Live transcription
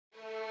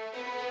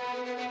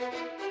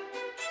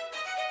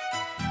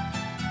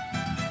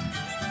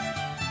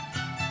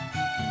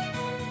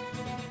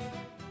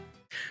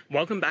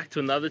Welcome back to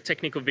another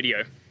technical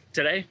video.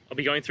 Today, I'll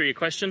be going through your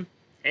question,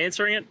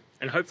 answering it,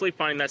 and hopefully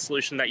finding that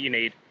solution that you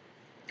need.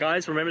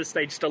 Guys, remember to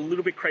stay just a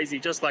little bit crazy,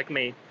 just like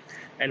me,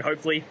 and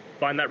hopefully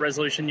find that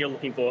resolution you're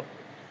looking for.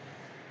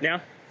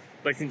 Now,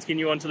 let's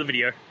continue on to the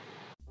video.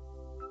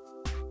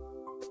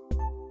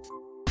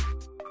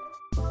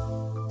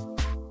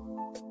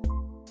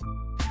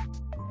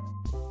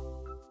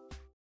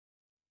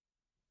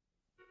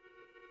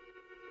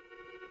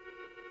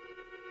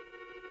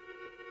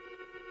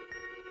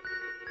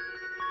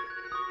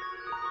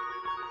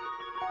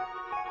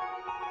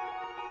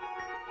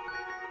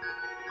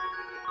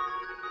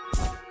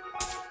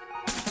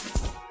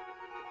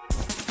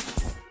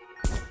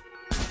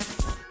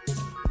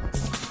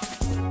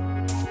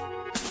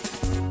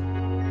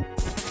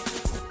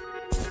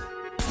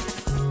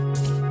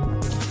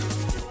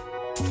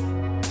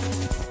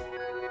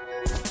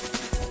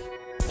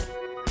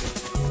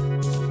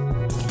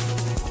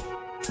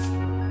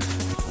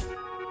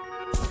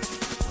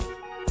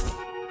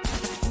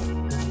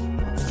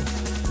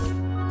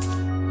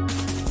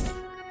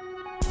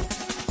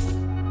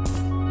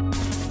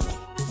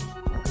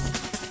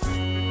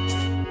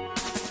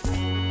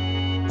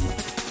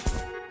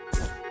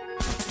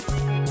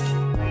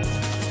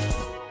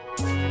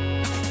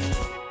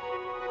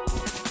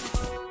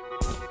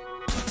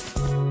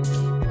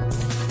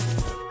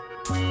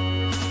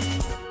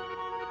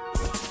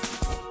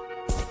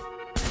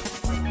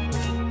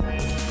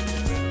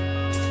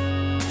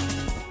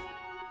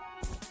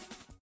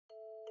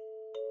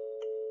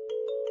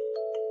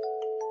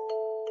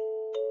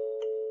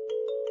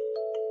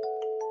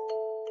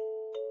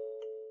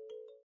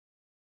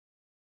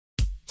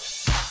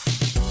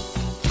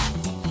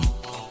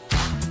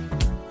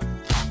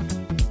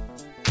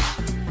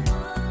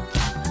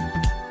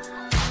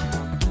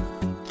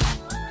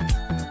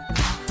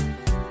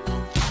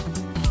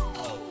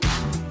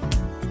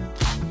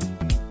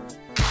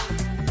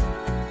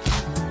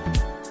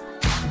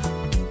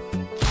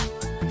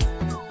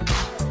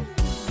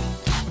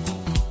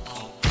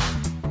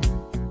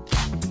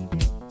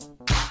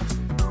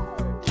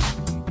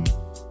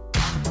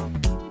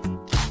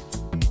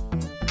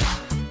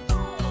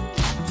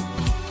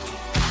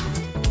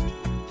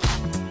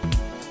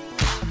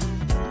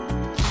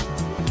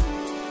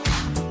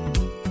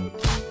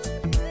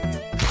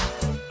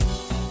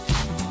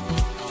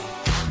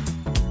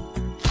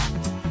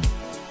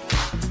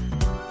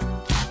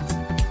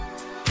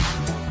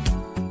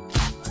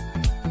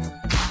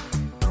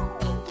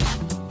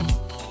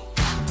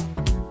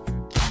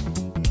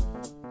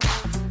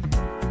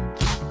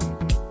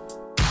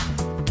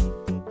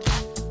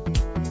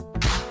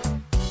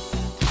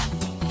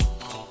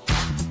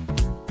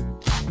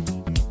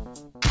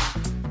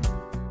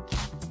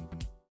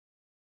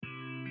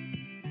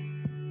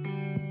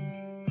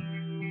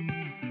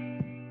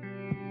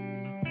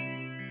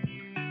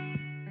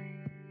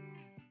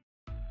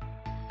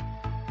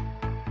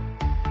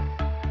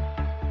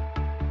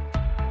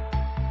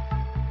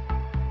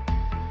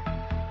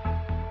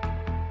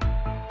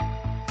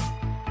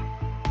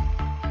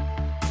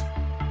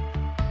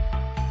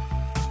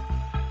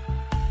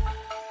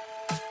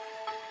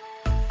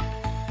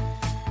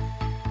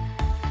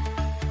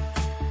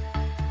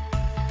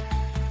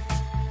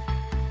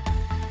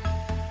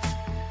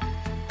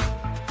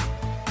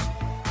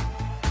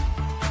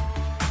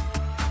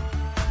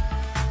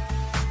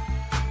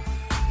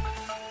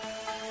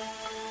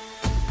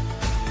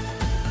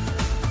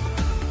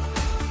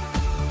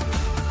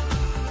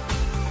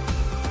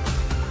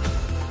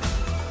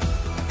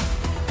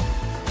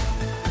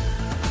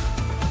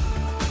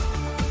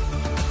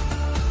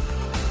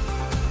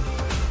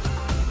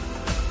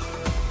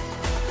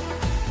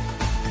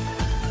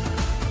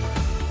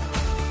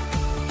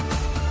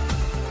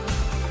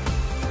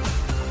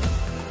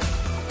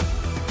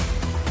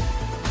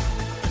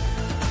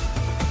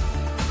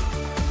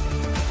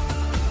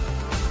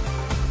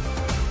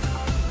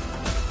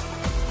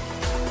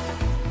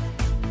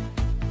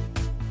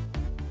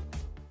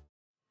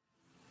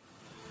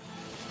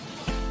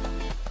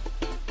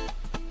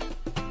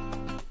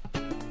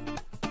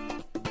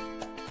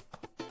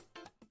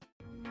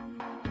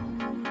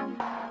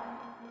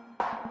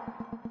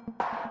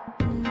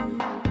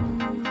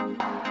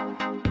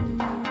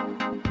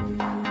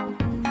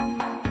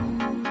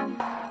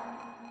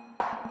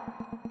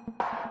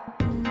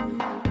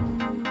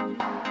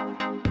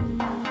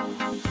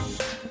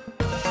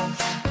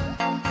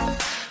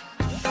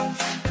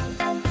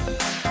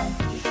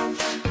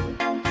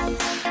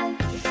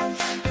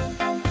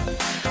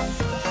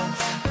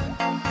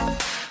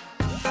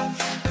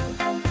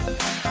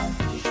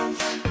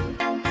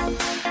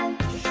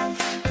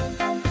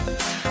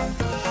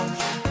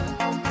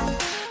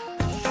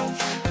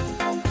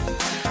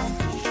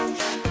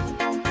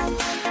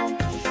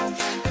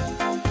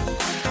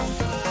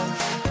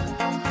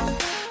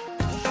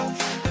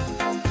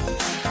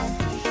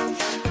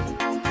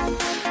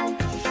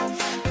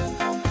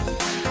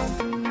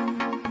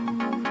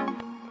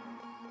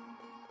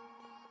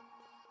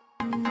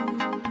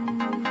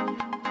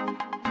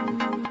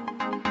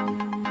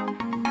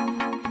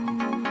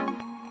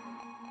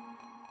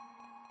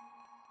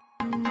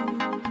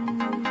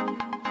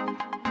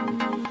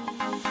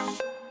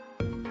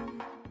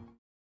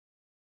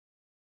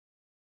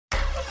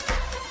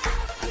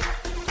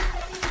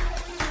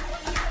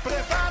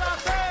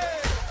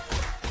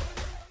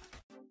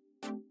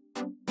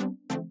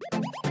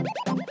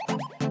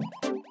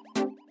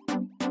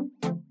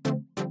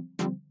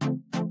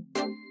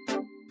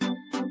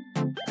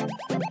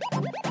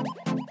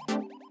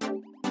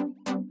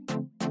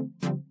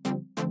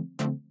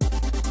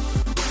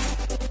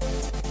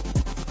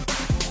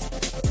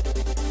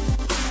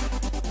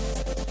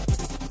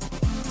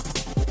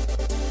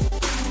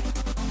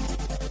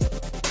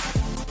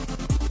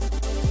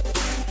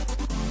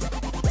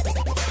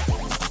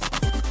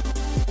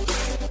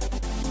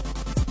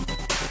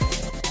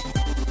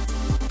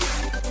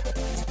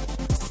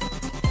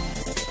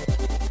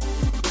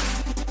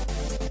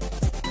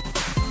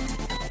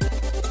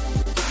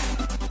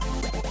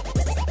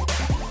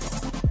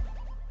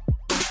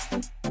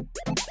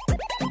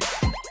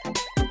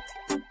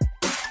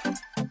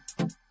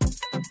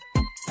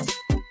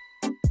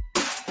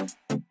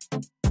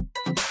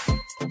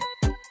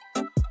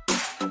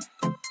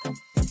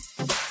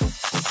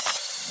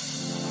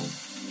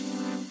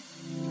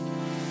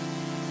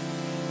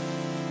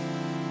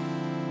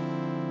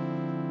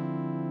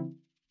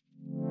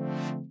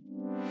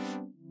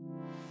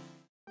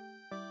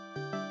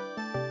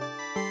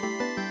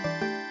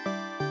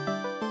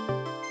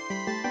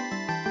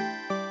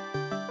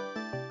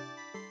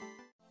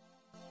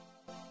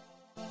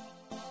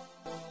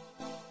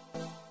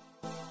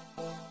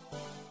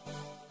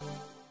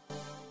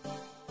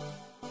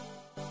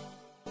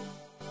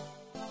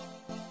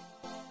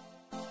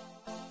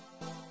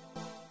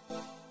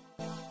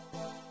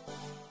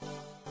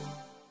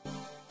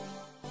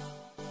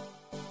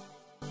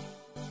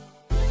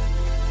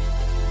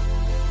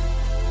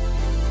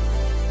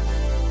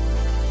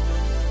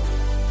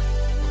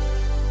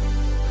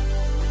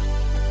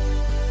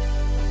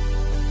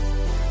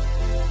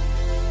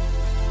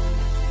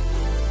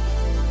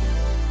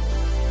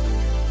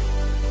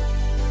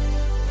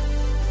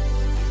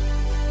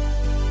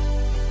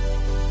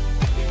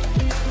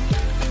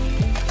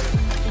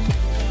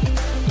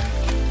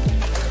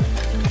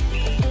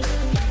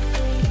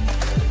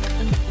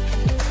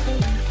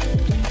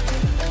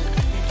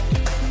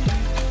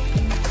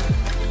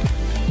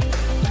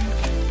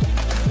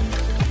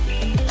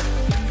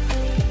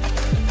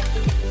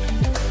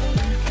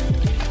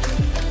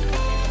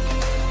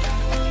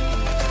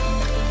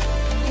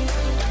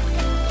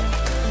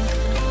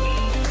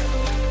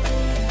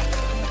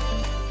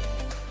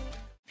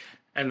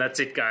 And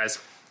that's it, guys.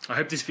 I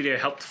hope this video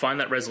helped find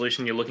that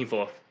resolution you're looking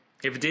for.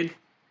 If it did,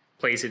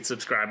 please hit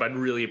subscribe. I'd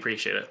really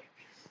appreciate it.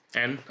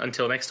 And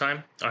until next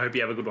time, I hope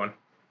you have a good one.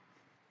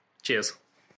 Cheers.